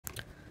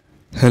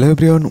Hello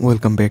everyone,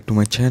 welcome back to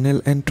my channel,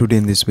 and today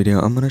in this video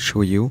I'm gonna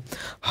show you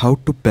how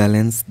to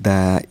balance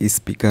the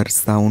speaker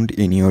sound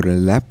in your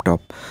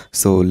laptop.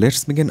 So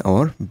let's begin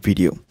our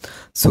video.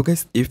 So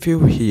guys, if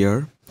you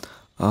hear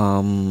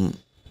more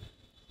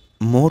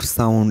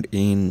sound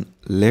in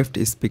left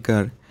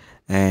speaker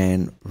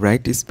and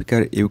right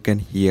speaker, you can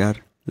hear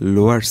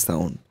lower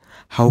sound.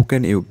 How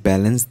can you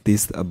balance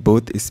this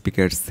both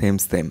speakers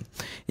same?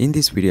 In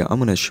this video I'm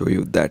gonna show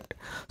you that.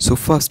 So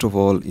first of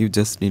all, you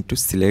just need to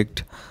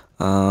select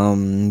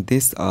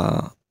this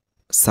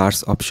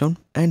search option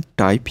and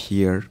type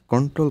here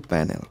control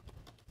panel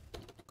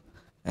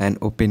and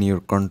open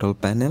your control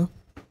panel.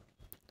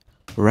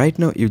 Right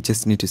now you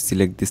just need to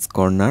select this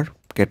corner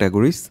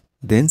categories,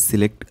 then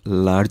select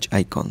large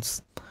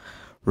icons.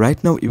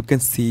 Right now you can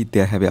see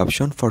they have an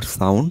option for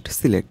sound.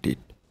 Select it,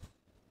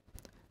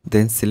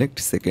 then select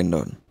second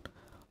one.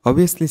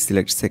 Obviously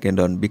select second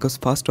one because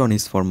first one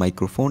is for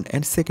microphone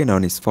and second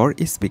one is for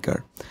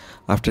speaker.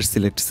 After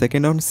select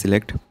second one,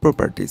 select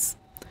properties,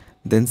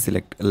 then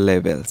select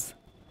levels,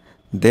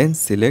 then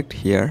select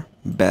here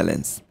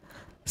balance.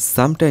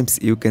 Sometimes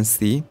you can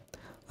see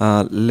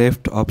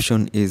left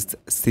option is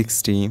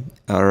 60,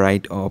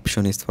 right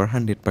option is for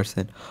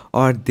 100%,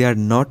 or they are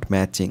not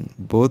matching.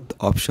 Both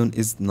option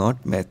is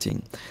not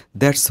matching.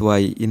 That's why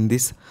in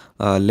this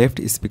left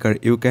speaker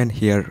you can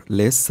hear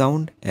less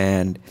sound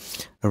and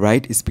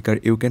right speaker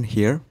you can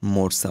hear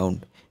more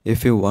sound.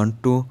 If you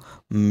want to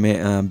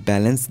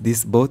balance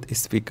this both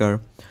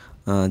speaker,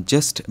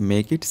 just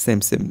make it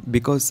same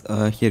because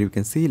here you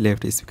can see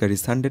left speaker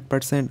is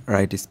 100%,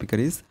 right speaker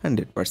is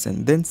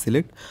 100%. Then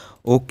select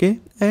OK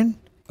and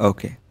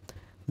OK.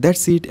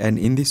 That's it, and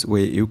in this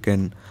way you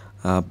can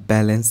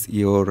balance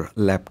your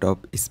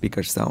laptop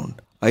speaker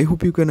sound. I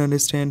hope you can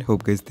understand.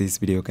 Hope guys this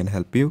video can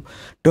help you.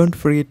 Don't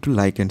forget to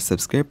like and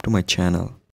subscribe to my channel.